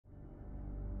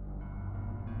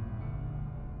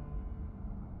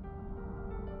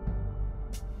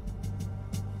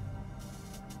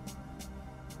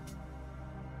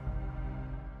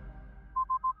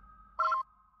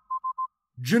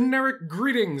Generic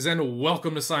greetings and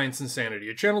welcome to Science Insanity,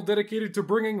 a channel dedicated to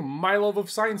bringing my love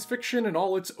of science fiction and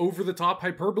all its over-the-top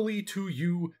hyperbole to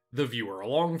you, the viewer.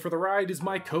 Along for the ride is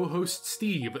my co-host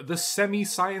Steve, the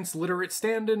semi-science literate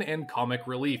stand-in and comic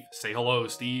relief. Say hello,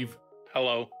 Steve.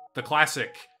 Hello. The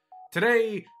classic.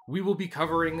 Today, we will be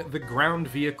covering the ground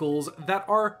vehicles that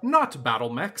are not battle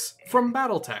mechs from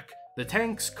Battletech. The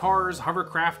tanks, cars,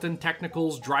 hovercraft, and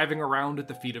technicals driving around at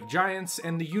the feet of giants,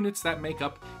 and the units that make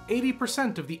up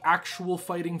 80% of the actual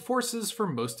fighting forces for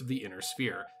most of the inner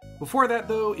sphere. Before that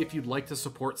though, if you'd like to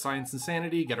support Science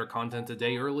Insanity, get our content a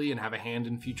day early, and have a hand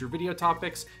in future video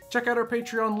topics, check out our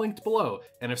Patreon linked below.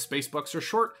 And if spacebucks are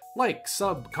short, like,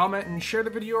 sub, comment, and share the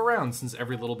video around since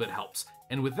every little bit helps.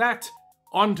 And with that,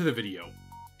 on to the video.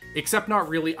 Except not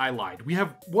really, I lied. We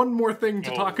have one more thing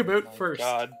to talk about first.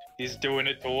 God, he's doing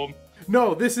it to him.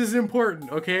 No, this is important,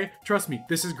 okay? Trust me,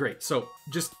 this is great. So,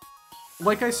 just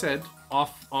like I said,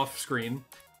 off screen,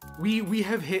 we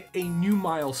have hit a new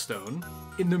milestone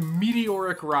in the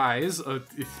meteoric rise,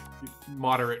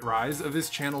 moderate rise of this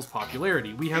channel's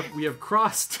popularity. We have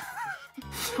crossed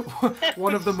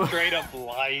one of the most straight up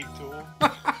lied to him.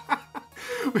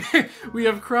 We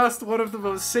have crossed one of the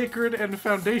most sacred and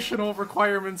foundational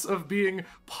requirements of being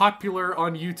popular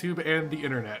on YouTube and the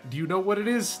internet. Do you know what it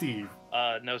is, Steve?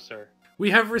 No, sir.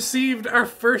 We have received our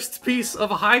first piece of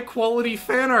high-quality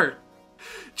fan art.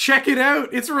 Check it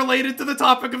out! It's related to the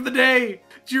topic of the day!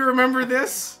 Do you remember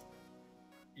this?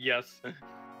 Yes.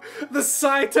 The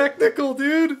Sci-Technical,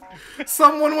 dude!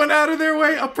 Someone went out of their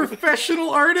way, a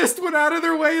professional artist went out of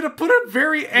their way to put a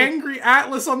very angry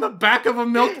Atlas on the back of a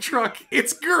milk truck.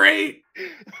 It's great!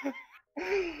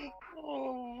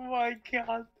 Oh my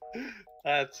god.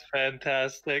 That's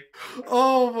fantastic.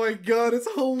 Oh my god,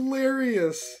 it's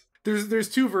hilarious! There's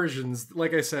two versions,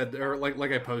 like I said, or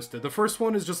like I posted. The first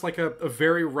one is just like a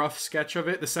very rough sketch of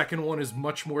it. The second one is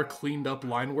much more cleaned up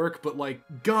line work, but like,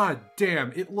 god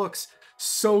damn, it looks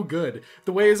so good.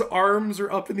 The way his arms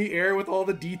are up in the air with all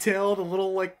the detail, the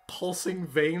little like pulsing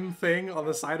vein thing on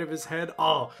the side of his head.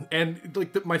 Oh, and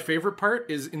like my favorite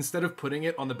part is instead of putting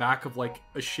it on the back of like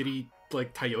a shitty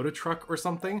like Toyota truck or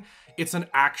something, it's an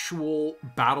actual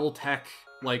Battletech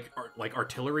like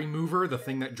artillery mover, the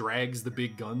thing that drags the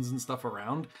big guns and stuff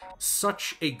around.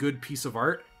 Such a good piece of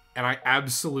art, and I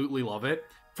absolutely love it.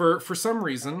 For some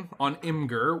reason, on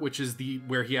Imgur, which is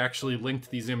where he actually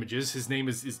linked these images, his name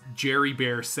is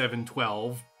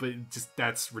JerryBear712, but just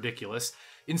that's ridiculous.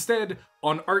 Instead,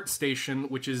 on ArtStation,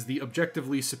 which is the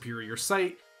objectively superior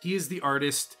site, he is the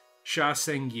artist Sha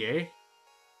Sengye.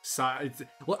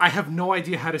 Well, I have no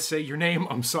idea how to say your name.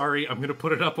 I'm sorry. I'm gonna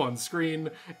put it up on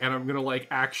screen, and I'm gonna like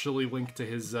actually link to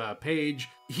his page.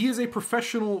 He is a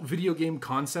professional video game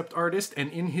concept artist,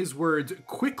 and in his words,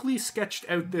 quickly sketched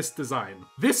out this design.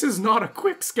 This is not a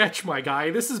quick sketch, my guy.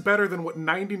 This is better than what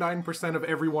 99% of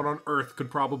everyone on Earth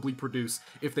could probably produce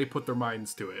if they put their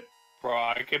minds to it. Bro,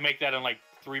 I could make that in like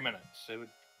 3 minutes. It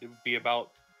would be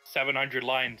about 700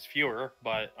 lines fewer,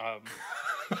 but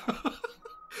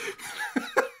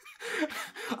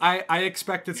I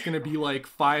expect it's going to be like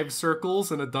 5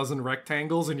 circles and a dozen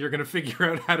rectangles, and you're going to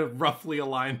figure out how to roughly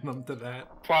align them to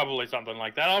that. Probably something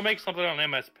like that. I'll make something on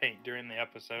MS Paint during the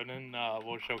episode, and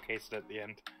we'll showcase it at the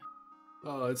end.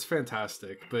 Oh, it's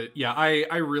fantastic. But yeah,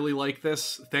 I really like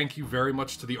this. Thank you very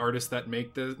much to the artist that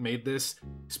made this.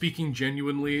 Speaking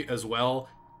genuinely as well,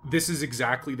 this is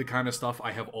exactly the kind of stuff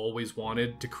I have always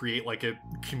wanted, to create like a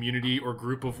community or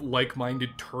group of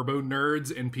like-minded turbo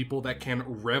nerds and people that can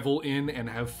revel in and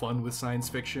have fun with science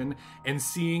fiction. And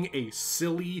seeing a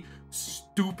silly,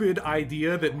 stupid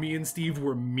idea that me and Steve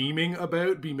were memeing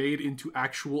about be made into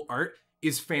actual art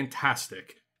is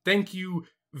fantastic. Thank you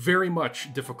very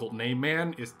much, Difficult Name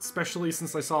Man, especially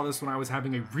since I saw this when I was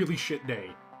having a really shit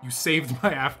day. You saved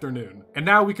my afternoon. And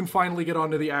now we can finally get on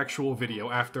to the actual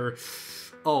video after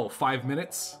 5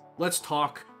 minutes. Let's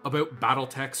talk about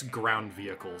Battletech's ground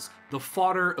vehicles, the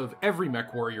fodder of every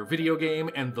mechwarrior video game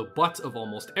and the butt of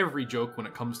almost every joke when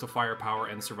it comes to firepower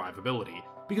and survivability.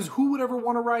 Because who would ever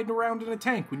want to ride around in a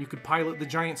tank when you could pilot the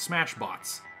giant smash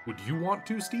bots? Would you want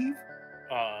to, Steve?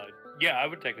 Yeah, I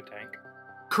would take a tank.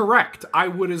 Correct, I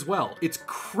would as well. It's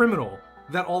criminal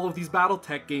that all of these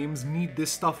Battletech games need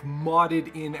this stuff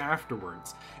modded in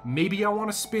afterwards. Maybe I want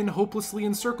to spin hopelessly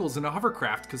in circles in a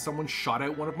hovercraft because someone shot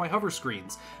out one of my hover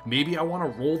screens. Maybe I want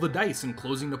to roll the dice in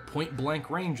closing the point-blank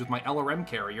range with my LRM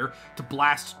carrier to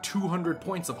blast 200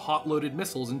 points of hot-loaded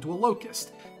missiles into a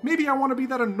locust. Maybe I want to be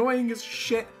that annoying as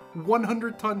shit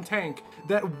 100-ton tank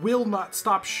that will not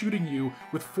stop shooting you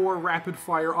with 4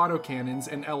 rapid-fire autocannons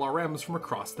and LRMs from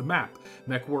across the map.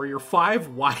 MechWarrior 5,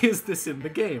 why is this in the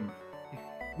game?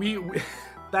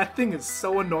 That thing is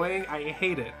so annoying, I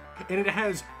hate it. And it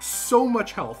has so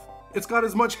much health. It's got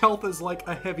as much health as like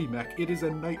a heavy mech. It is a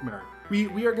nightmare.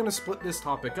 We are going to split this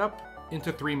topic up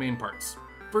into 3 main parts.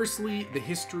 Firstly, the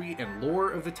history and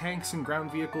lore of the tanks and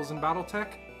ground vehicles in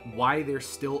Battletech, why they're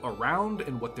still around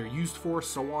and what they're used for,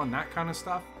 so on, that kind of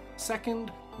stuff.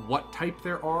 Second, what type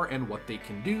there are and what they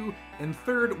can do. And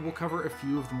third, we'll cover a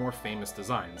few of the more famous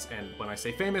designs. And when I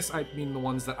say famous, I mean the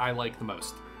ones that I like the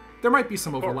most. There might be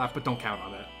some overlap, but don't count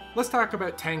on it. Let's talk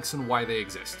about tanks and why they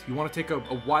exist. You want to take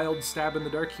a wild stab in the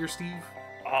dark here, Steve?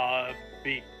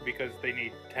 Because they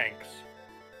need tanks.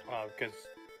 Because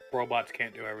robots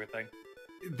can't do everything.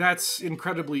 That's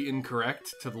incredibly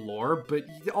incorrect to the lore, but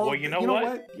you know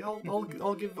what?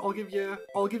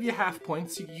 I'll give you half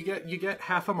points. You get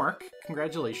half a mark.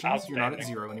 Congratulations, you're not at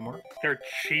 0 anymore. They're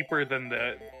cheaper than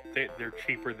they're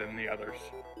cheaper than the others.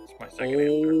 That's my second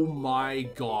answer. Oh my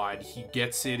god, he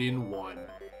gets it in 1.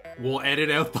 We'll edit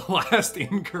out the last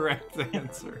incorrect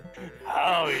answer.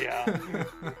 Oh yeah.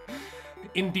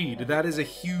 Indeed, that is a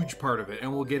huge part of it,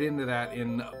 and we'll get into that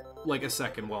in like a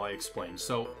second while I explain.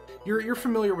 So, you're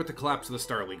familiar with the collapse of the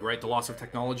Star League, right? The loss of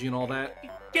technology and all that?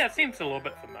 Yeah, it seems a little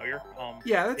bit familiar.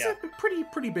 That's a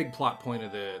pretty big plot point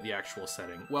of the actual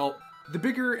setting. Well, the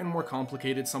bigger and more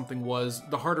complicated something was,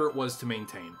 the harder it was to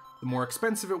maintain. The more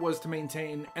expensive it was to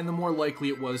maintain, and the more likely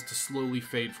it was to slowly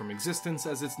fade from existence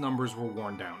as its numbers were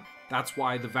worn down. That's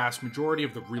why the vast majority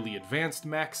of the really advanced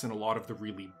mechs and a lot of the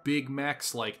really big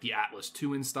mechs, like the Atlas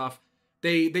II and stuff,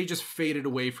 they just faded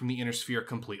away from the inner sphere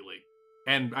completely.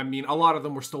 And, I mean, a lot of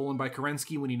them were stolen by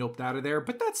Kerensky when he noped out of there,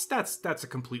 but that's a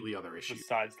completely other issue.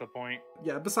 Besides the point.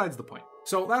 Yeah, besides the point.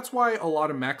 So that's why a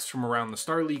lot of mechs from around the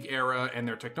Star League era and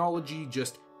their technology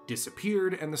just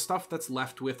disappeared, and the stuff that's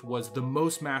left with was the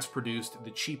most mass-produced,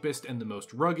 the cheapest, and the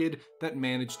most rugged that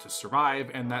managed to survive,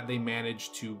 and that they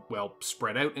managed to, well,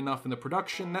 spread out enough in the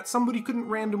production that somebody couldn't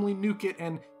randomly nuke it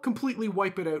and completely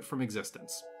wipe it out from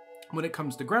existence. When it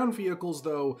comes to ground vehicles,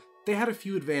 though, they had a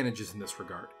few advantages in this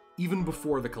regard, even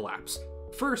before the collapse.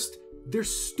 First, they're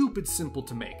stupid simple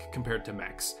to make compared to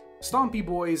mechs. Stompy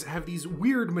boys have these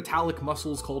weird metallic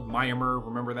muscles called myomer,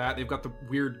 remember that? They've got the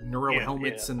weird neuro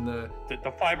helmets and the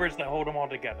fibers that hold them all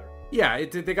together. Yeah,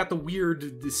 they got the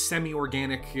weird,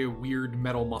 semi-organic, weird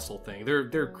metal muscle thing.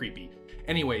 They're creepy.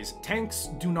 Anyways, tanks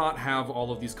do not have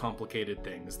all of these complicated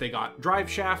things. They got drive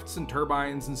shafts and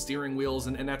turbines and steering wheels,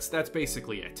 and that's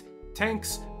basically it.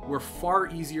 Tanks were far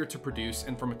easier to produce,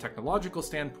 and from a technological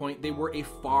standpoint, they were a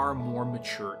far more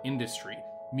mature industry,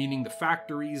 meaning the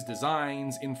factories,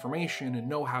 designs, information, and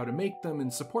know-how to make them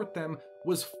and support them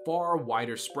was far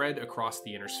wider spread across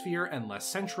the inner sphere and less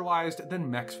centralized than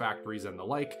mechs factories and the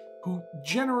like, who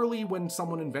generally, when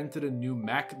someone invented a new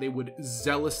mech, they would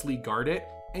zealously guard it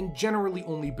and generally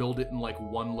only build it in like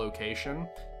one location.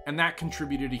 And that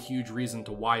contributed a huge reason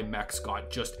to why mechs got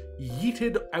just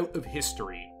yeeted out of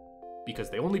history, because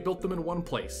they only built them in one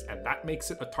place, and that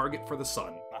makes it a target for the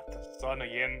sun. Not the sun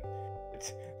again.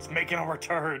 It's making a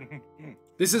return.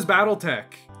 This is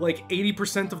Battletech. Like,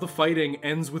 80% of the fighting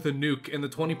ends with a nuke, and the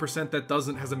 20% that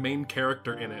doesn't has a main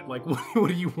character in it. Like, what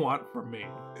do you want from me?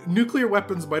 Nuclear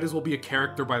weapons might as well be a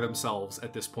character by themselves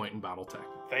at this point in Battletech.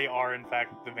 They are, in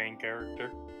fact, the main character.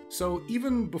 So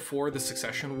even before the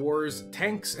Succession Wars,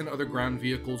 tanks and other ground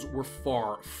vehicles were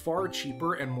far, far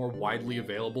cheaper and more widely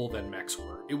available than mechs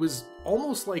were. It was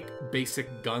almost like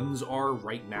basic guns are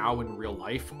right now in real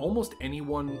life. Almost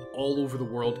anyone all over the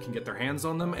world can get their hands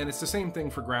on them, and it's the same thing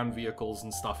for ground vehicles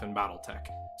and stuff in Battletech.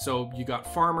 So you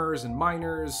got farmers and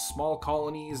miners, small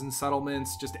colonies and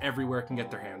settlements, just everywhere can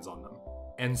get their hands on them.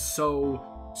 And so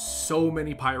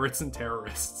many pirates and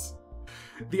terrorists.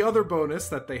 The other bonus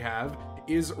that they have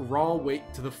is raw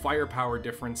weight to the firepower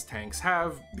difference tanks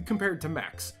have compared to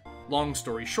mechs. Long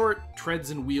story short,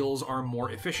 treads and wheels are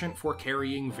more efficient for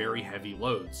carrying very heavy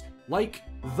loads, like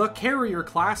the carrier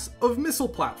class of missile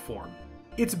platform.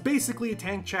 It's basically a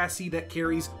tank chassis that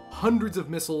carries hundreds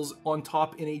of missiles on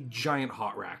top in a giant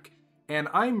hot rack, and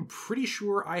I'm pretty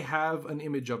sure I have an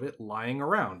image of it lying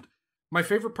around. My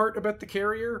favorite part about the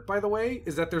carrier, by the way,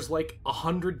 is that there's like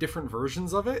 100 different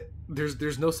versions of it.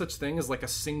 There's no such thing as like a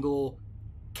single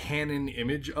canon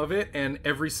image of it, and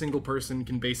every single person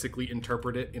can basically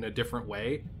interpret it in a different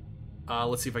way.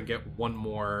 Let's see if I can get one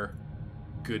more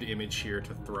good image here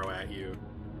to throw at you.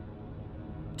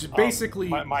 Just basically...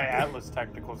 My Atlas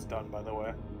Technical's done, by the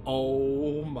way.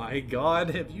 Oh my god,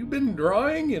 have you been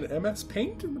drawing in MS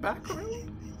Paint in the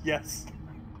background? Yes.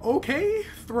 Okay,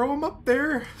 throw him up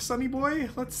there, sonny boy.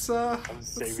 Let's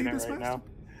see this right now.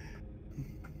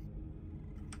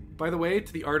 By the way,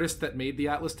 to the artist that made the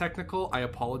Atlas Technical, I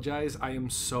apologize. I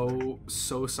am so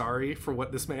sorry for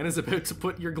what this man is about to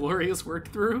put your glorious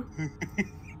work through.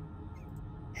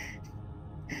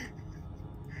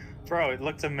 Bro, it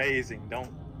looks amazing.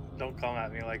 Don't come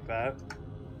at me like that.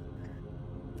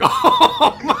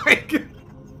 Oh my god.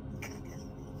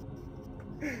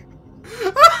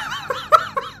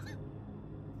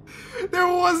 There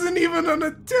wasn't even an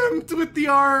attempt with the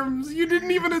arms. You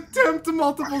didn't even attempt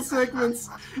multiple segments.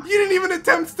 You didn't even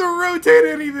attempt to rotate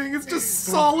anything. It's just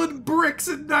solid bricks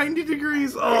at 90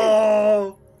 degrees.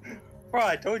 Oh. Bro,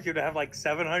 I told you to have like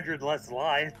 700 less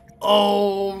lines.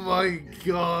 Oh my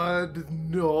god.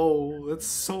 No. That's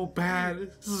so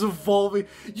bad. This is evolving.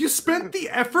 You spent the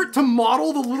effort to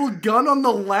model the little gun on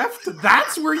the left?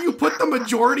 That's where you put the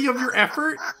majority of your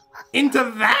effort?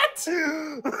 Into that?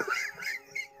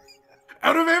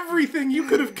 Out of everything you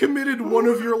could have committed one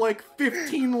of your, like,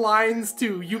 15 lines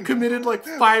to, you committed, like,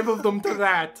 5 of them to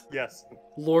that. Yes.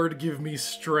 Lord, give me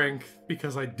strength,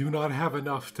 because I do not have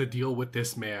enough to deal with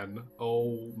this man.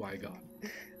 Oh my god.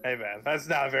 Hey man, that's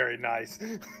not very nice.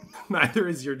 Neither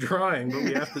is your drawing, but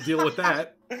we have to deal with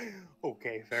that.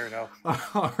 Okay, fair enough.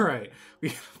 Alright,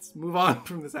 let's move on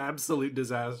from this absolute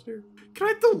disaster. Can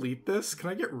I delete this? Can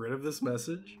I get rid of this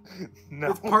message?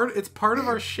 No. It's part of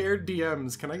our shared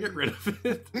DMs. Can I get rid of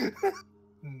it?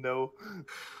 No.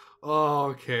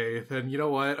 Okay, then you know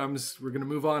what? We're gonna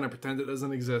move on and pretend it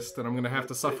doesn't exist, and I'm gonna have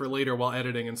to suffer later while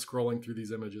editing and scrolling through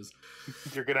these images.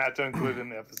 You're gonna have to include it in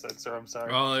the episode, sir. I'm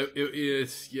sorry. Well,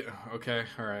 it's yeah. Okay,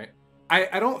 all right.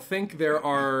 I don't think there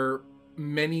are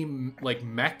many like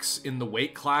mechs in the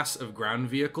weight class of ground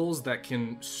vehicles that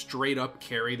can straight up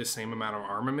carry the same amount of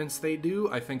armaments they do.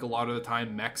 I think a lot of the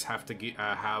time mechs have to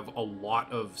have a lot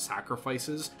of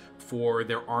sacrifices for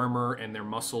their armor and their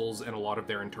muscles and a lot of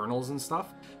their internals and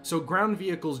stuff. So ground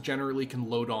vehicles generally can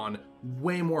load on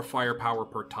way more firepower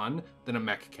per ton than a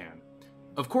mech can.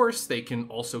 Of course, they can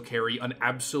also carry an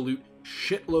absolute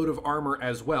shitload of armor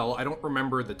as well. I don't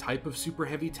remember the type of super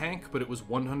heavy tank, but it was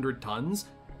 100 tons.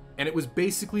 And it was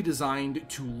basically designed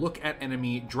to look at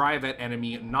enemy, drive at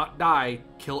enemy, not die,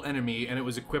 kill enemy, and it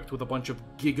was equipped with a bunch of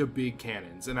giga-big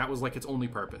cannons, and that was like its only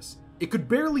purpose. It could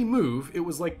barely move, it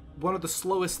was like one of the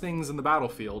slowest things in the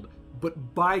battlefield,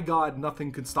 but by god,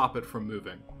 nothing could stop it from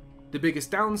moving. The biggest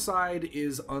downside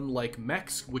is, unlike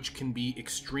mechs, which can be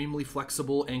extremely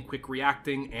flexible and quick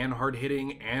reacting and hard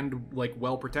hitting and like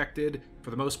well protected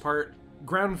for the most part,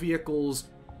 ground vehicles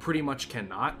pretty much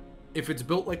cannot. If it's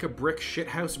built like a brick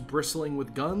shithouse bristling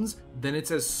with guns, then it's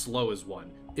as slow as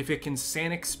one. If it can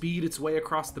sonic speed its way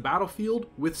across the battlefield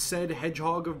with said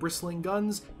hedgehog of bristling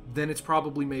guns, then it's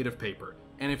probably made of paper.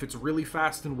 And if it's really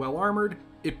fast and well armored,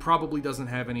 it probably doesn't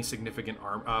have any significant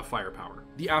firepower.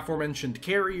 The aforementioned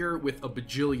carrier with a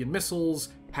bajillion missiles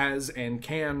has and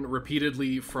can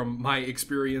repeatedly, from my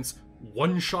experience,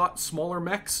 one-shot smaller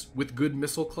mechs with good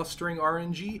missile clustering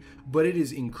RNG, but it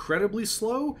is incredibly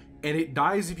slow, and it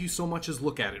dies if you so much as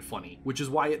look at it funny, which is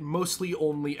why it mostly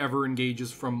only ever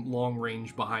engages from long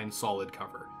range behind solid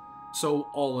cover. So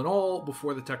all in all,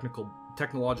 before the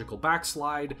technological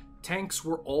backslide, tanks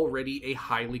were already a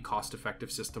highly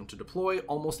cost-effective system to deploy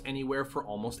almost anywhere for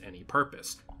almost any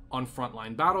purpose. On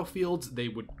frontline battlefields, they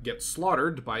would get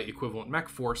slaughtered by equivalent mech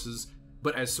forces,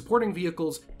 but as supporting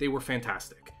vehicles, they were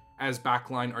fantastic. As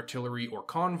backline artillery or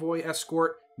convoy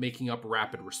escort, making up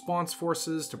rapid response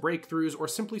forces to breakthroughs, or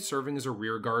simply serving as a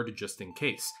rearguard just in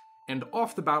case. And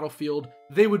off the battlefield,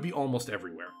 they would be almost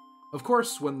everywhere. Of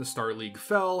course, when the Star League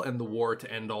fell and the war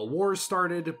to end all wars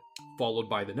started, followed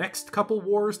by the next couple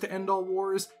wars to end all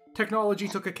wars, technology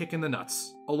took a kick in the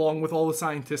nuts, along with all the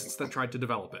scientists that tried to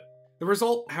develop it. The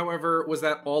result, however, was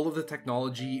that all of the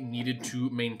technology needed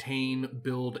to maintain,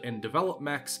 build, and develop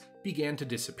mechs began to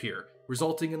disappear,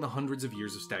 resulting in the hundreds of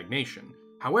years of stagnation.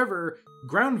 However,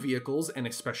 ground vehicles, and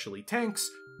especially tanks,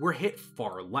 were hit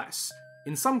far less.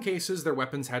 In some cases, their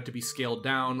weapons had to be scaled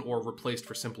down or replaced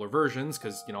for simpler versions,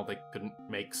 because, they couldn't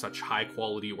make such high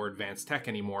quality or advanced tech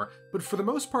anymore, but for the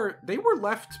most part, they were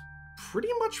left pretty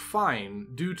much fine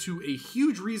due to a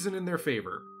huge reason in their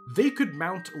favor. They could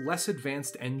mount less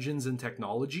advanced engines and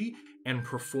technology and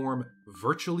perform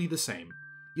virtually the same.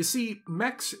 You see,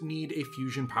 mechs need a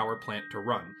fusion power plant to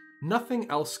run. Nothing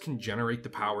else can generate the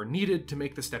power needed to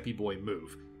make the Steppy Boy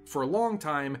move. For a long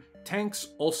time, tanks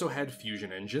also had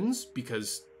fusion engines,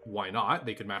 because why not?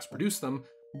 They could mass produce them,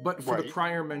 but for the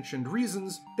prior mentioned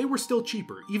reasons, they were still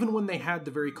cheaper. Even when they had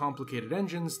the very complicated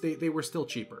engines, they were still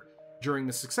cheaper. During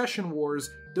the Succession Wars,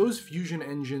 those fusion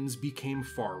engines became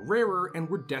far rarer and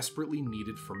were desperately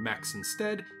needed for mechs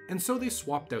instead, and so they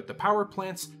swapped out the power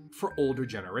plants for older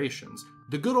generations.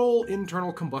 The good old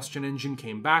internal combustion engine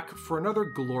came back for another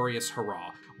glorious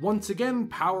hurrah, once again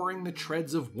powering the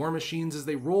treads of war machines as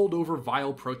they rolled over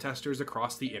vile protesters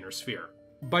across the inner sphere.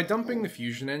 By dumping the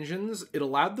fusion engines, it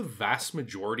allowed the vast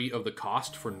majority of the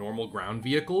cost for normal ground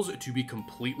vehicles to be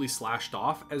completely slashed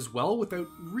off as well without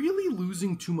really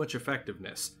losing too much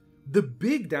effectiveness. The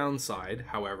big downside,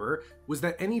 however, was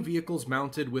that any vehicles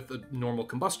mounted with a normal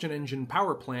combustion engine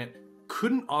power plant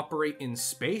couldn't operate in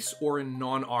space or in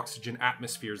non-oxygen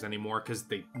atmospheres anymore because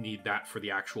they need that for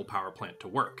the actual power plant to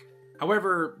work.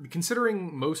 However,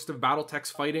 considering most of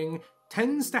Battletech's fighting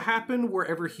tends to happen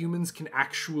wherever humans can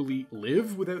actually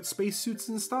live without spacesuits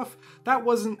and stuff, that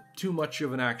wasn't too much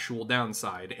of an actual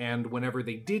downside, and whenever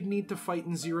they did need to fight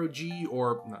in zero-G,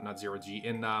 or not zero-G,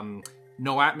 in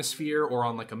no atmosphere or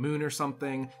on like a moon or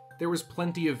something, there was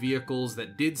plenty of vehicles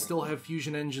that did still have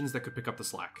fusion engines that could pick up the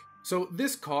slack. So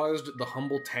this caused the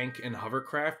humble tank and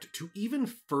hovercraft to even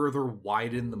further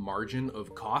widen the margin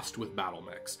of cost with battle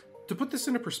mechs. To put this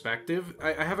into perspective,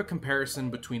 I have a comparison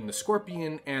between the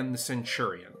Scorpion and the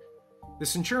Centurion. The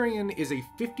Centurion is a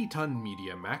 50-ton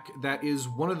media mech that is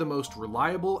one of the most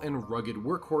reliable and rugged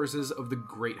workhorses of the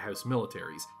Great House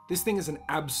militaries. This thing is an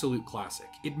absolute classic.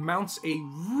 It mounts a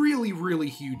really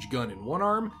huge gun in one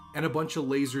arm and a bunch of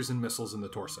lasers and missiles in the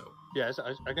torso. Yes,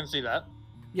 I can see that.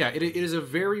 Yeah, it is a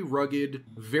very rugged,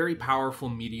 very powerful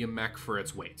medium mech for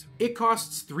its weight. It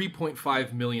costs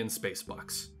 3.5 million space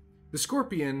bucks. The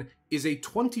Scorpion is a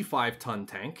 25-ton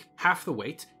tank, half the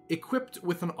weight, equipped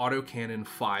with an autocannon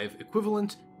 5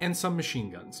 equivalent and some machine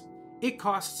guns. It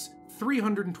costs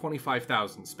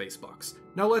 325,000 space bucks.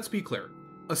 Now let's be clear,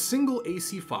 a single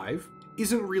AC-5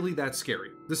 isn't really that scary.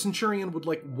 The Centurion would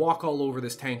walk all over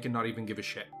this tank and not even give a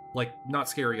shit. Not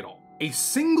scary at all. A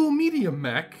single medium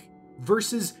mech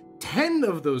versus 10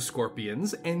 of those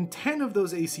Scorpions and 10 of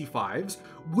those AC-5s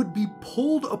would be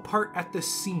pulled apart at the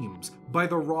seams by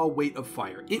the raw weight of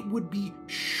fire. It would be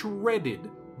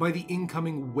shredded by the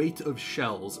incoming weight of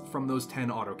shells from those 10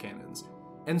 autocannons.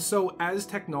 And so as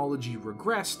technology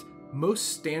regressed,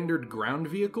 most standard ground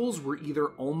vehicles were either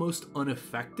almost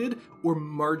unaffected or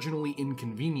marginally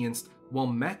inconvenienced, while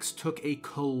mechs took a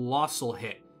colossal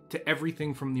hit to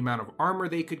everything from the amount of armor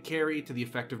they could carry, to the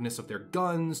effectiveness of their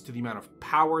guns, to the amount of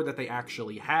power that they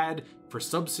actually had for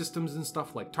subsystems and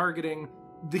stuff like targeting.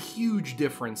 The huge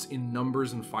difference in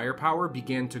numbers and firepower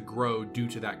began to grow due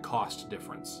to that cost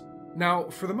difference. Now,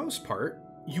 for the most part,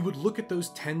 you would look at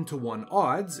those 10-to-1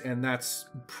 odds, and that's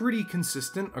pretty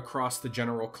consistent across the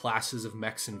general classes of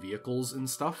mechs and vehicles and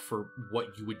stuff for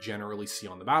what you would generally see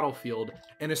on the battlefield,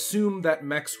 and assume that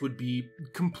mechs would be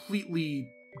completely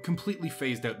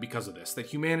phased out because of this, that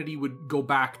humanity would go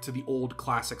back to the old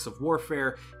classics of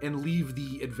warfare and leave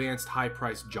the advanced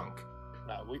high-priced junk.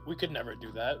 No, we could never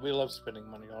do that. We love spending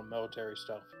money on military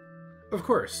stuff. Of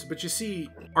course, but you see,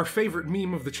 our favorite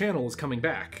meme of the channel is coming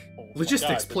back. Oh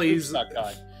Logistics plays... That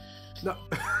guy. No.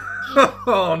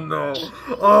 Oh no.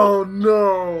 Oh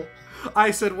no.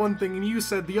 I said one thing and you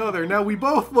said the other. Now we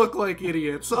both look like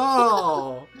idiots.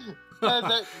 Oh.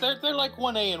 They're like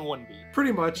 1A and 1B.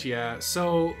 Pretty much, yeah.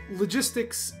 So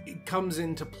logistics comes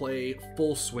into play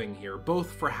full swing here,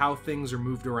 both for how things are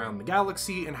moved around the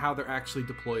galaxy and how they're actually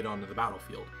deployed onto the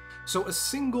battlefield. So a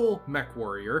single mech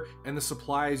warrior and the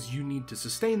supplies you need to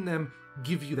sustain them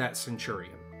give you that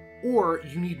Centurion. Or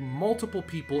you need multiple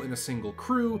people in a single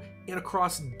crew and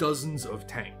across dozens of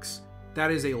tanks.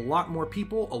 That is a lot more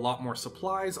people, a lot more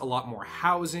supplies, a lot more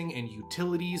housing and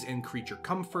utilities and creature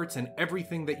comforts and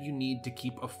everything that you need to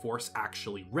keep a force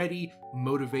actually ready,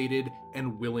 motivated,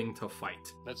 and willing to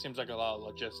fight. That seems like a lot of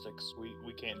logistics.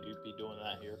 We can't be doing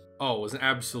that here. Oh, it was an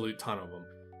absolute ton of them.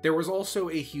 There was also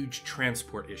a huge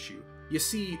transport issue. You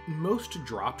see, most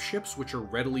dropships which are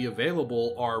readily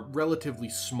available are relatively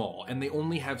small, and they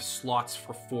only have slots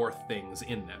for 4 things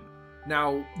in them.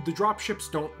 Now, the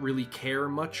dropships don't really care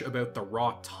much about the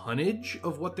raw tonnage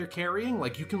of what they're carrying.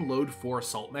 You can load 4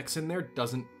 assault mechs in there,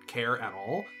 doesn't care at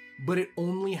all, but it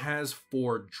only has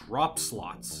 4 drop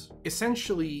slots.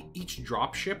 Essentially, each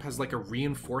dropship has a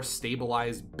reinforced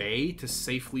stabilized bay to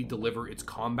safely deliver its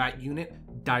combat unit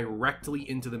directly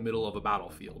into the middle of a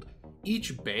battlefield.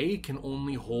 Each bay can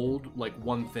only hold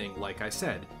one thing, like I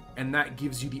said, and that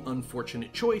gives you the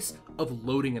unfortunate choice of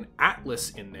loading an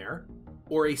Atlas in there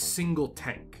or a single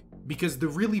tank. Because the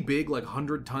really big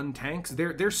 100-ton tanks,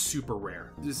 they're super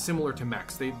rare. It's similar to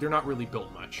mechs, they're not really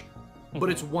built much. But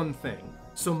it's one thing.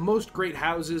 So most great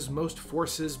houses, most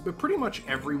forces, but pretty much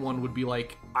everyone would be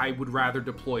like, I would rather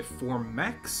deploy 4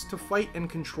 mechs to fight and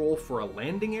control for a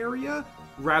landing area,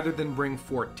 rather than bring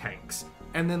 4 tanks.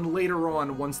 And then later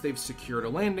on, once they've secured a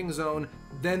landing zone,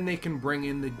 then they can bring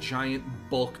in the giant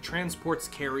bulk transports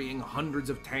carrying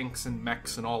hundreds of tanks and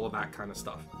mechs and all of that kind of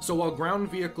stuff. So while ground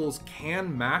vehicles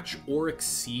can match or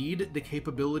exceed the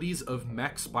capabilities of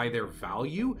mechs by their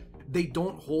value, they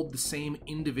don't hold the same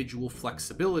individual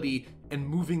flexibility, and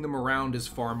moving them around is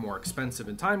far more expensive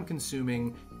and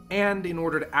time-consuming, and in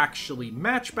order to actually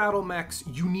match battle mechs,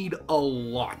 you need a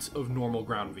lot of normal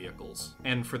ground vehicles,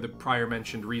 and for the prior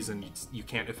mentioned reason, you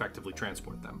can't effectively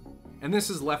transport them. And this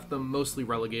has left them mostly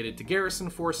relegated to garrison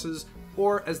forces,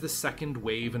 or as the second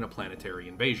wave in a planetary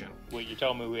invasion. Wait, you're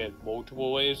telling me we had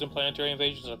multiple waves in planetary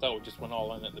invasions? I thought we just went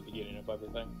all in at the beginning of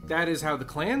everything. That is how the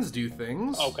clans do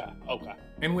things. Okay.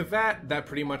 And with that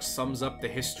pretty much sums up the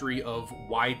history of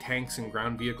why tanks and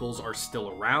ground vehicles are still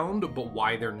around, but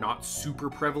why they're not super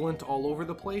prevalent all over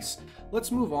the place.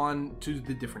 Let's move on to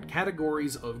the different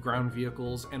categories of ground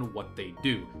vehicles and what they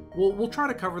do. We'll try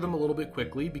to cover them a little bit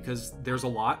quickly because there's a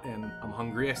lot and I'm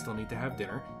hungry, I still need to have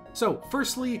dinner. So,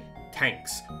 firstly,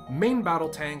 tanks. Main battle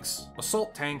tanks,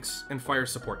 assault tanks, and fire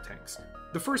support tanks.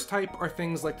 The first type are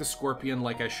things like the Scorpion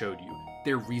like I showed you.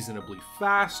 They're reasonably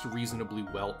fast, reasonably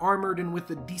well armored, and with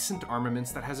a decent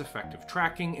armaments that has effective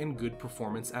tracking and good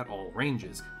performance at all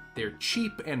ranges. They're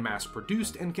cheap and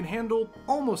mass-produced and can handle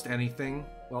almost anything.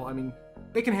 Well, I mean,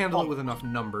 they can handle it with enough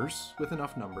numbers.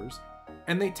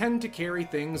 And they tend to carry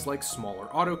things like smaller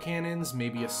autocannons,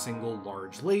 maybe a single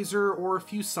large laser, or a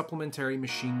few supplementary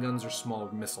machine guns or small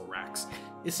missile racks.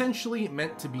 Essentially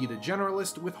meant to be the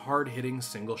generalist with hard-hitting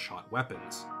single-shot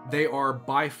weapons. They are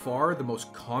by far the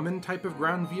most common type of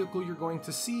ground vehicle you're going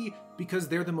to see because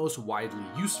they're the most widely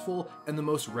useful and the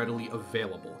most readily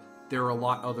available. There are a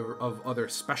lot of other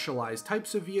specialized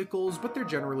types of vehicles, but they're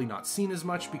generally not seen as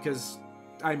much because,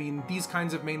 I mean, these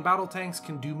kinds of main battle tanks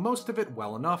can do most of it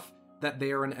well enough that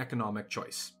they are an economic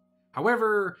choice.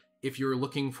 However, if you're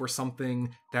looking for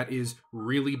something that is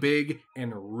really big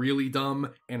and really dumb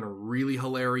and really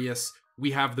hilarious, we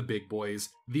have the big boys,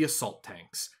 the assault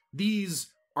tanks.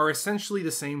 These are essentially the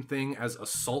same thing as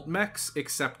assault mechs,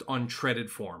 except on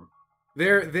treaded form.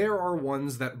 There are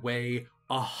ones that weigh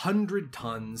 100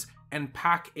 tons and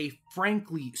pack a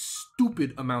frankly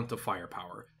stupid amount of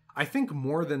firepower. I think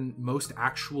more than most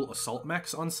actual assault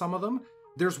mechs on some of them.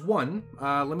 There's one,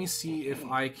 let me see if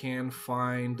I can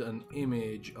find an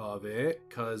image of it,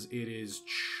 because it is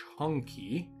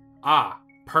chunky. Ah,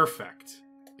 perfect.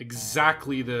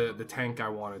 Exactly the tank I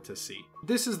wanted to see.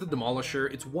 This is the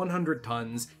Demolisher, it's 100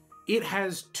 tons. It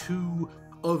has 2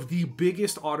 of the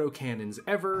biggest autocannons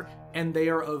ever, and they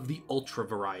are of the Ultra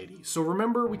variety. So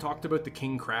remember we talked about the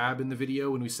King Crab in the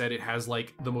video when we said it has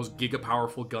like the most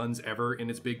giga-powerful guns ever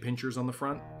in its big pinchers on the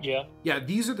front? Yeah. Yeah,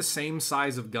 these are the same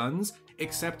size of guns,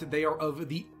 except they are of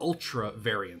the Ultra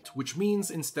variant, which means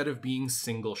instead of being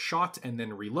single shot and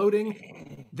then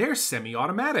reloading, they're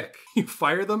semi-automatic. You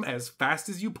fire them as fast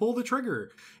as you pull the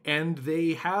trigger, and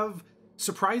they have,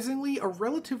 surprisingly, a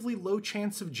relatively low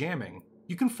chance of jamming.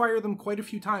 You can fire them quite a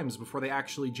few times before they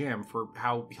actually jam for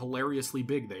how hilariously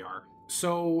big they are.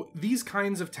 So these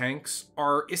kinds of tanks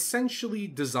are essentially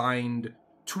designed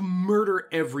to murder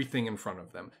everything in front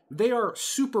of them. They are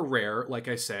super rare, like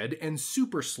I said, and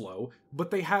super slow,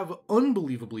 but they have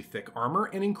unbelievably thick armor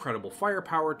and incredible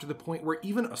firepower to the point where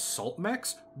even assault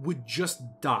mechs would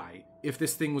just die if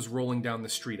this thing was rolling down the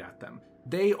street at them.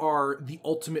 They are the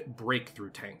ultimate breakthrough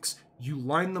tanks. You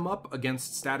line them up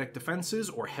against static defenses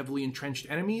or heavily entrenched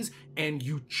enemies, and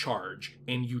you charge.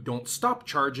 And you don't stop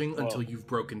charging until you've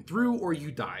broken through or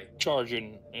you die.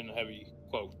 Charging in heavy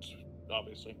quotes,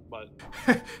 obviously, but...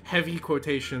 heavy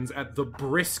quotations at the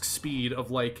brisk speed of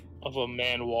like... Of a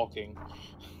man walking.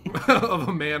 Of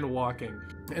a man walking.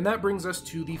 And that brings us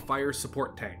to the fire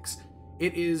support tanks.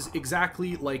 It is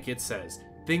exactly like it says.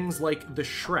 Things like the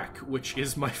Shrek, which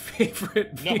is my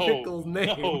favorite vehicle's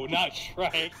name. No, not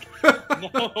Shrek.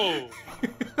 No.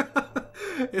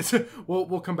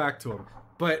 We'll come back to him.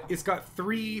 But it's got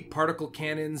 3 particle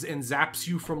cannons and zaps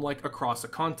you from like across a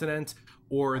continent.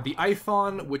 Or the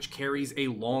Ithon, which carries a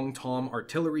long tom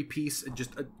artillery piece,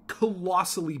 just a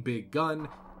colossally big gun.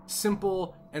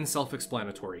 Simple and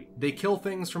self-explanatory. They kill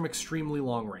things from extremely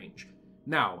long range.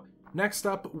 Now, next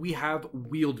up, we have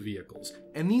wheeled vehicles,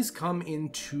 and these come in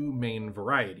 2 main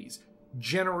varieties.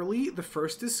 Generally, the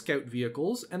first is scout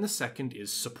vehicles, and the second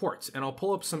is support, and I'll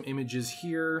pull up some images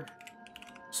here.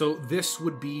 So this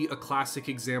would be a classic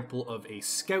example of a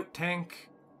scout tank.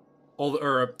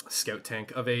 or a scout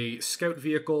tank, of a scout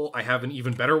vehicle. I have an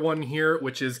even better one here,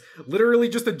 which is literally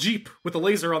just a Jeep with a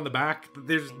laser on the back.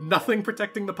 There's nothing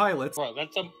protecting the pilots. Bro,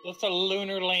 that's a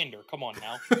lunar lander. Come on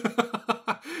now.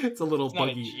 It's a little It's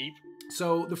buggy. not a Jeep.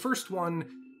 So the first one,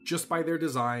 just by their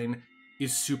design,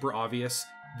 is super obvious.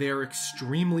 They're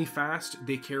extremely fast,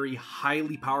 they carry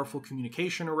highly powerful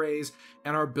communication arrays,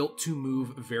 and are built to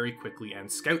move very quickly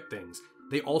and scout things.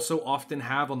 They also often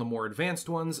have, on the more advanced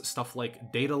ones, stuff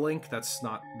like data link. That's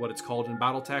not what it's called in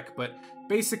Battletech, but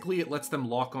basically it lets them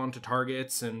lock onto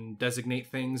targets and designate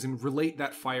things and relate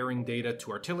that firing data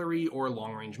to artillery or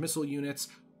long-range missile units,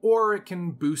 or it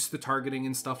can boost the targeting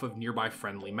and stuff of nearby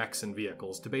friendly mechs and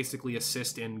vehicles to basically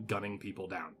assist in gunning people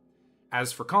down.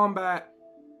 As for combat,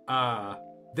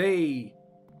 they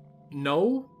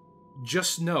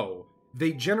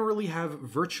they generally have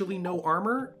virtually no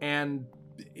armor, and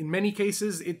in many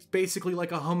cases, it's basically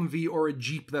like a Humvee or a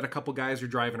Jeep that a couple guys are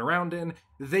driving around in.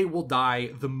 They will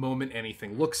die the moment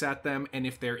anything looks at them, and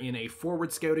if they're in a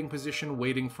forward scouting position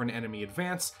waiting for an enemy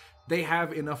advance, they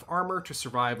have enough armor to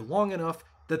survive long enough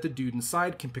that the dude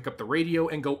inside can pick up the radio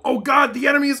and go, "Oh god, the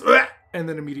enemy is," and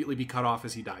then immediately be cut off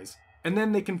as he dies. And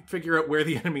then they can figure out where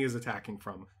the enemy is attacking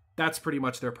from. That's pretty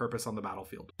much their purpose on the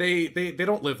battlefield. They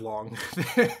don't live long.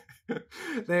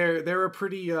 They're a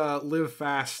pretty live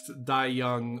fast, die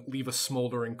young, leave a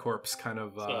smoldering corpse kind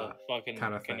of fucking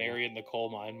kind of canary in the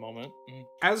coal mine moment.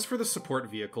 As for the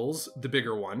support vehicles, the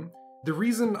bigger one, the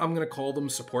reason I'm going to call them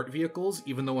support vehicles,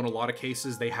 even though in a lot of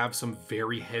cases they have some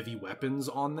very heavy weapons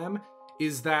on them,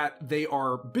 is that they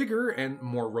are bigger and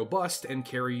more robust and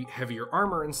carry heavier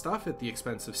armor and stuff at the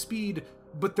expense of speed,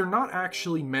 but they're not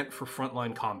actually meant for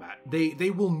frontline combat.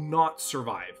 They will not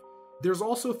survive. There's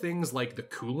also things like the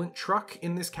coolant truck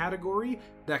in this category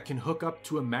that can hook up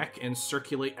to a mech and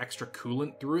circulate extra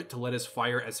coolant through it to let us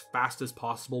fire as fast as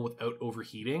possible without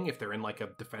overheating if they're in like a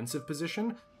defensive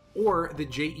position. Or the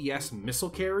JES missile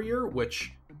carrier,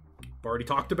 which I've already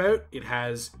talked about.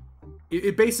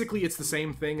 It basically, it's the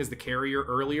same thing as the carrier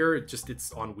earlier,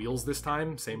 it's on wheels this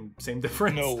time, same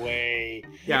difference. No way.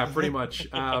 Yeah, pretty much.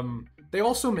 They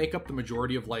also make up the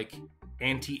majority of like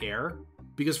anti-air,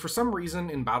 because for some reason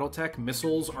in Battletech,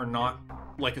 missiles are not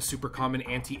like a super common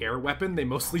anti-air weapon. They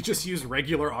mostly just use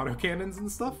regular autocannons and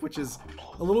stuff, which is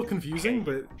a little confusing,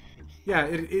 but yeah,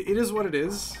 it is what it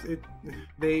is.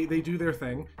 They do their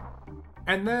thing.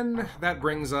 And then that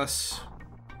brings us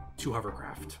to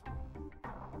hovercraft.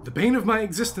 The bane of my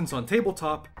existence on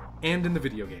tabletop and in the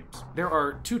video games. There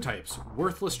are two types: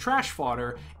 worthless trash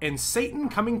fodder and Satan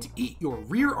coming to eat your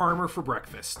rear armor for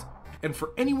breakfast. And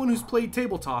for anyone who's played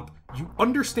tabletop, you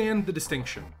understand the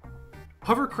distinction.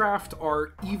 Hovercraft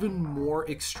are even more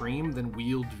extreme than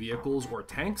wheeled vehicles or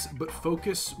tanks, but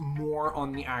focus more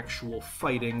on the actual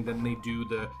fighting than they do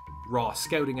the raw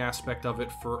scouting aspect of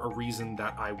it, for a reason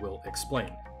that I will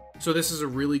explain. So this is a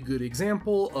really good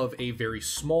example of a very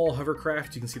small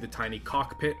hovercraft. You can see the tiny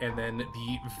cockpit and then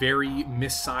the very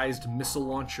missized missile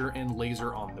launcher and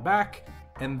laser on the back.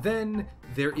 And then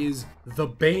there is the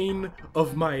bane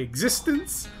of my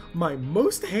existence, my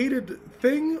most hated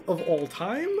thing of all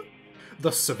time,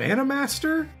 the Savannah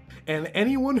Master. And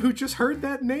anyone who just heard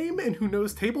that name and who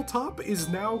knows tabletop is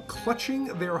now clutching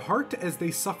their heart as they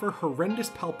suffer horrendous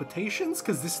palpitations,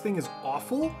 because this thing is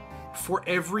awful for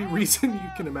every reason you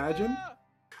can imagine.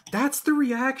 That's the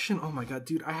reaction. Oh my god,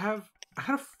 dude, I had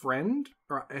a friend,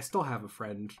 or I still have a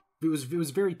friend. It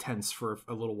was very tense for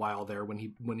a little while there when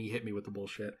he hit me with the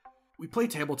bullshit. We play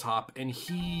tabletop and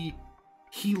he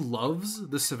loves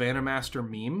the Savannah Master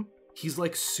meme. He's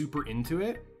like super into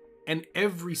it. And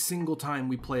every single time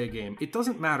we play a game, it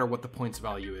doesn't matter what the points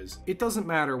value is. It doesn't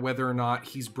matter whether or not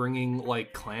he's bringing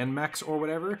like clan mechs or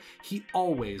whatever. He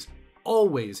always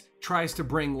tries to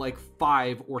bring like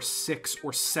 5 or 6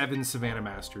 or 7 Savannah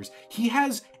Masters. He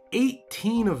has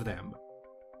 18 of them.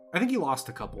 I think he lost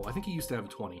a couple. I think he used to have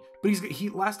 20. But he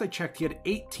last I checked, he had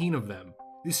 18 of them.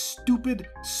 This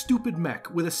stupid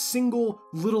mech with a single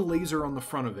little laser on the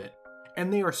front of it.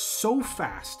 And they are so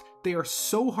fast. They are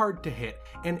so hard to hit,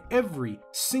 and every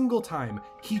single time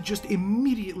he just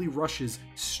immediately rushes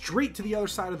straight to the other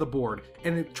side of the board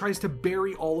and it tries to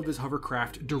bury all of his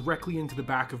hovercraft directly into the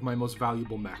back of my most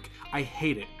valuable mech. I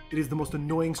hate it. It is the most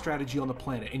annoying strategy on the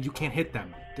planet, and you can't hit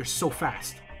them. They're so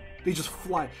fast. They just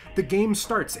fly. The game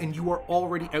starts and you are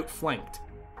already outflanked.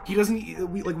 He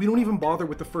doesn't, we don't even bother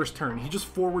with the first turn. He just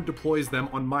forward deploys them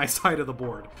on my side of the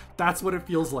board. That's what it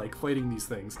feels like fighting these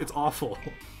things. It's awful.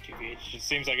 It just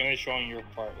seems like an issue on your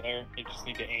part there. You just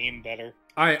need to aim better.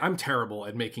 I'm terrible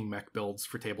at making mech builds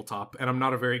for tabletop, and I'm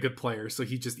not a very good player, so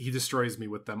he destroys me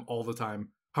with them all the time.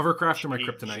 Hovercraft are my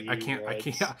kryptonite.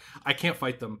 I can't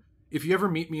fight them. if you ever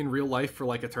meet me in real life for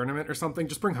like a tournament or something,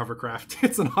 just bring hovercraft.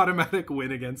 It's an automatic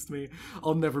win against me.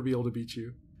 I'll never be able to beat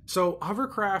you. So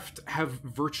hovercraft have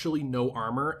virtually no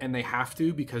armor, and they have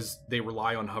to because they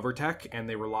rely on hover tech and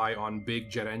they rely on big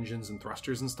jet engines and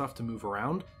thrusters and stuff to move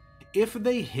around. If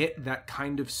they hit that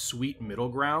kind of sweet middle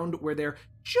ground where they're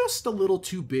just a little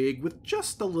too big with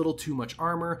just a little too much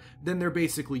armor, then they're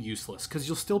basically useless, because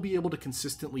you'll still be able to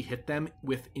consistently hit them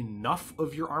with enough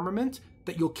of your armament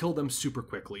that you'll kill them super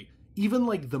quickly. Even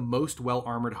like the most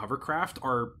well-armored hovercraft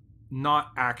are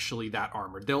not actually that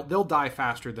armored. They'll die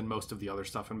faster than most of the other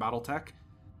stuff in Battletech.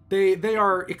 They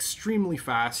are extremely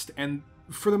fast, and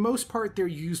for the most part they're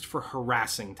used for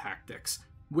harassing tactics.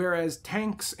 Whereas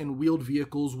tanks and wheeled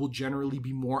vehicles will generally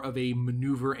be more of a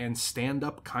maneuver and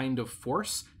stand-up kind of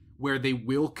force, where they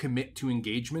will commit to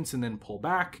engagements and then pull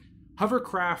back.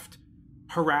 Hovercraft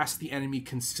harass the enemy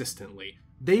consistently.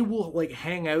 They will like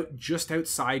hang out just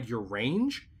outside your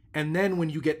range, and then when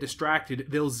you get distracted,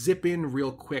 they'll zip in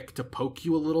real quick to poke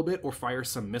you a little bit or fire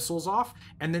some missiles off,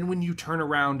 and then when you turn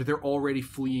around, they're already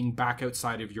fleeing back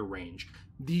outside of your range.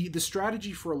 The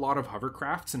strategy for a lot of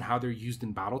hovercrafts and how they're used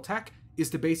in Battletech is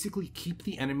to basically keep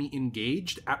the enemy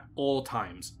engaged at all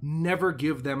times. Never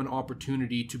give them an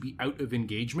opportunity to be out of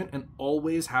engagement, and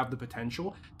always have the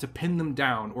potential to pin them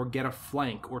down or get a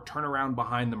flank or turn around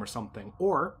behind them or something.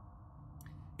 Or,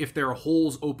 if there are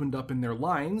holes opened up in their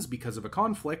lines because of a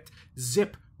conflict,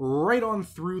 zip right on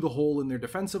through the hole in their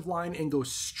defensive line and go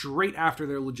straight after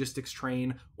their logistics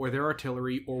train or their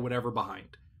artillery or whatever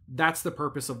behind. That's the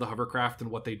purpose of the hovercraft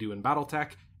and what they do in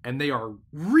Battletech, and they are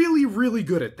really, really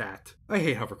good at that. I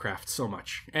hate hovercraft so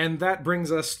much. And that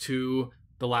brings us to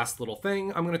the last little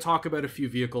thing. I'm going to talk about a few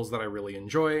vehicles that I really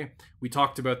enjoy. We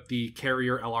talked about the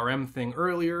carrier LRM thing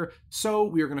earlier, so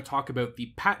we are going to talk about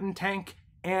the Patton tank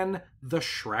and the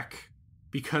Shrek,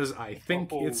 because I think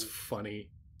it's funny.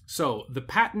 So, the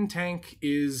Patton tank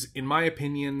is, in my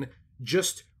opinion,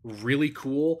 just really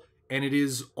cool. And it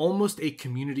is almost a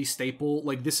community staple.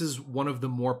 Like, this is one of the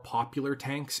more popular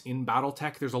tanks in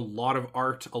Battletech. There's a lot of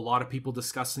art, a lot of people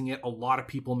discussing it, a lot of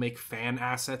people make fan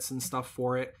assets and stuff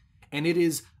for it. And it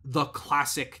is the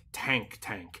classic tank.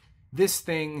 This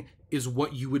thing is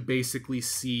what you would basically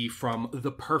see from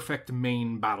the perfect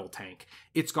main battle tank.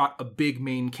 It's got a big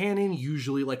main cannon,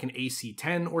 usually like an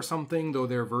AC-10 or something, though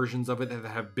there are versions of it that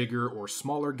have bigger or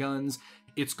smaller guns.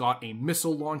 It's got a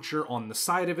missile launcher on the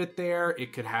side of it there.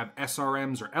 It could have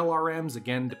SRMs or LRMs,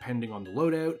 again, depending on the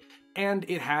loadout. And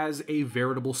it has a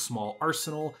veritable small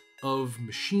arsenal of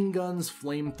machine guns,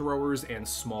 flamethrowers, and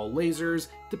small lasers,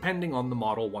 depending on the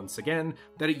model, once again,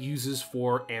 that it uses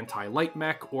for anti-light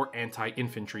mech or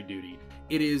anti-infantry duty.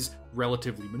 It is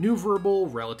relatively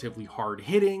maneuverable, relatively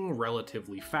hard-hitting,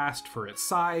 relatively fast for its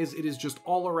size. It is just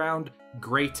all around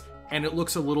great, and it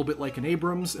looks a little bit like an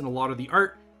Abrams in a lot of the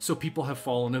art, so people have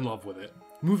fallen in love with it.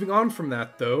 Moving on from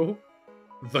that, though,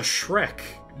 the Shrek.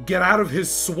 Get out of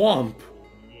his swamp!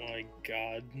 Oh my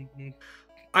god.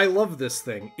 I love this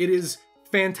thing. It is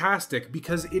fantastic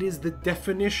because it is the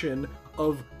definition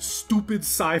of stupid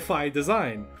sci-fi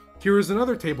design. Here is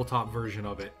another tabletop version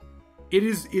of it. It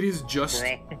is just...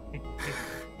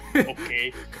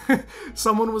 Okay.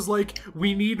 Someone was like,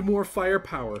 we need more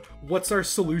firepower. What's our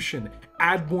solution?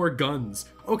 Add more guns.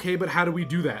 Okay, but how do we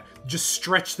do that? Just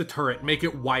stretch the turret, make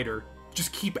it wider.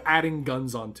 Just keep adding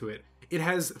guns onto it. It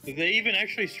has... Did they even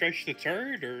actually stretch the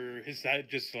turret, or is that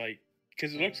just like...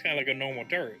 Because it looks kind of like a normal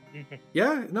turret.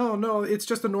 Yeah, no, it's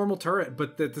just a normal turret,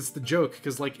 but that's the joke,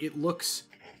 because like it looks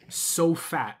so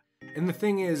fat. And the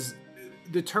thing is,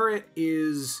 the turret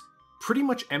is pretty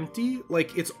much empty.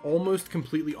 Like, it's almost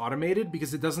completely automated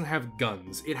because it doesn't have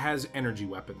guns. It has energy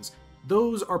weapons.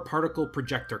 Those are particle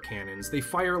projector cannons. They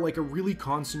fire like a really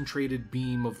concentrated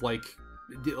beam of like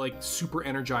super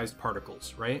energized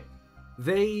particles, right?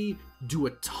 They do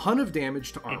a ton of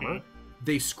damage to armor. Mm-hmm.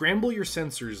 They scramble your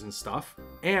sensors and stuff,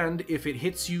 and if it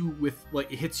hits you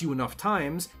enough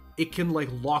times, it can like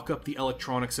lock up the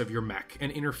electronics of your mech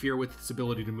and interfere with its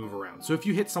ability to move around. So if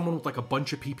you hit someone with like a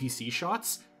bunch of PPC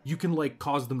shots, you can like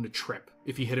cause them to trip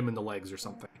if you hit them in the legs or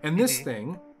something. And this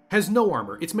thing has no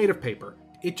armor. It's made of paper.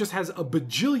 It just has a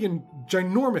bajillion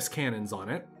ginormous cannons on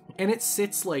it, and it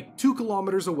sits like 2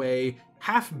 kilometers away,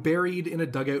 half buried in a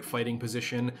dugout fighting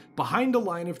position, behind a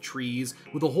line of trees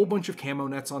with a whole bunch of camo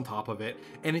nets on top of it,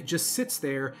 and it just sits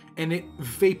there and it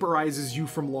vaporizes you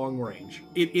from long range.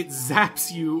 It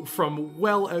zaps you from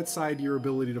well outside your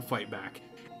ability to fight back.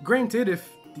 Granted, if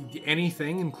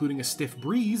anything, including a stiff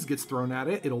breeze, gets thrown at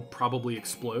it, it'll probably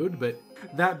explode, but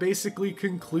that basically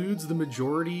concludes the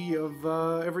majority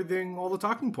of everything, all the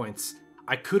talking points.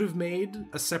 I could have made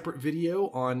a separate video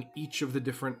on each of the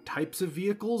different types of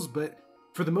vehicles, but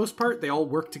for the most part, they all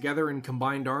work together in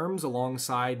combined arms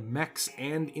alongside mechs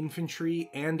and infantry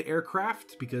and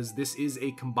aircraft, because this is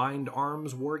a combined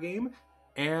arms wargame.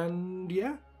 And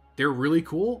yeah, they're really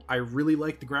cool. I really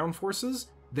like the ground forces.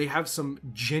 They have some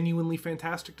genuinely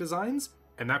fantastic designs,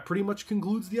 and that pretty much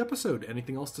concludes the episode.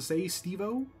 Anything else to say,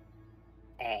 Steve-O?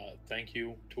 Thank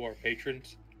you to our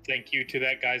patrons. Thank you to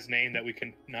that guy's name that we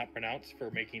can not pronounce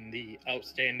for making the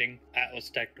outstanding Atlas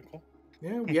Technical.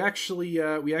 Yeah, we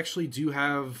actually do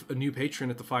have a new patron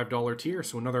at the $5 tier,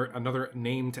 so another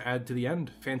name to add to the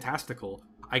end. Fantastical.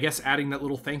 I guess adding that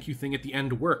little thank you thing at the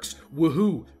end works.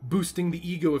 Woohoo! Boosting the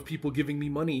ego of people giving me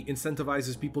money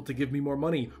incentivizes people to give me more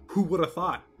money. Who would have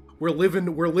thought? We're living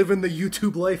the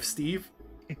YouTube life, Steve.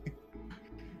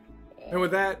 And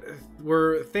with that,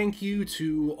 thank you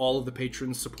to all of the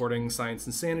patrons supporting Science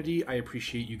and Sanity. I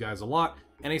appreciate you guys a lot.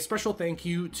 And a special thank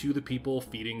you to the people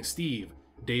feeding Steve.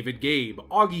 David Gabe,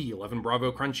 Augie, 11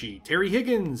 Bravo Crunchy, Terry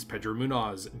Higgins, Pedro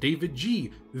Munoz, David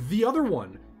G, The Other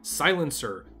One,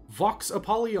 Silencer, Vox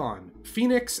Apollyon,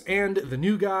 Phoenix, and the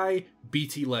new guy,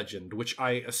 BT Legend, which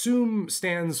I assume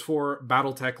stands for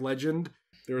Battletech Legend.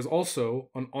 There is also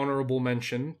an honorable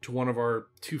mention to one of our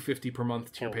 $2.50 per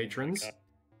month tier patrons.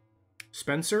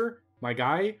 Spencer, my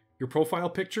guy, your profile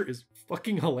picture is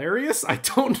fucking hilarious. I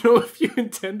don't know if you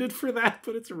intended for that,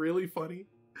 but it's really funny.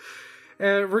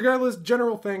 Regardless,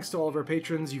 general thanks to all of our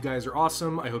patrons. You guys are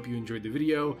awesome. I hope you enjoyed the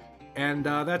video. And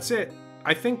that's it.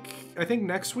 I think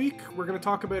next week we're going to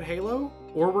talk about Halo,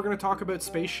 or we're going to talk about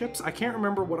spaceships. I can't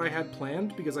remember what I had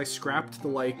planned because I scrapped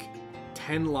the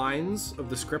 10 lines of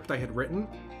the script I had written.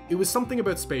 It was something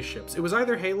about spaceships. It was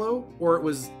either Halo or it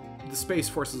was the Space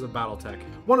Forces of Battletech.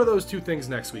 One of those two things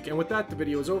next week. And with that, the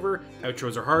video is over.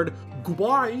 Outros are hard.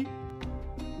 Goodbye!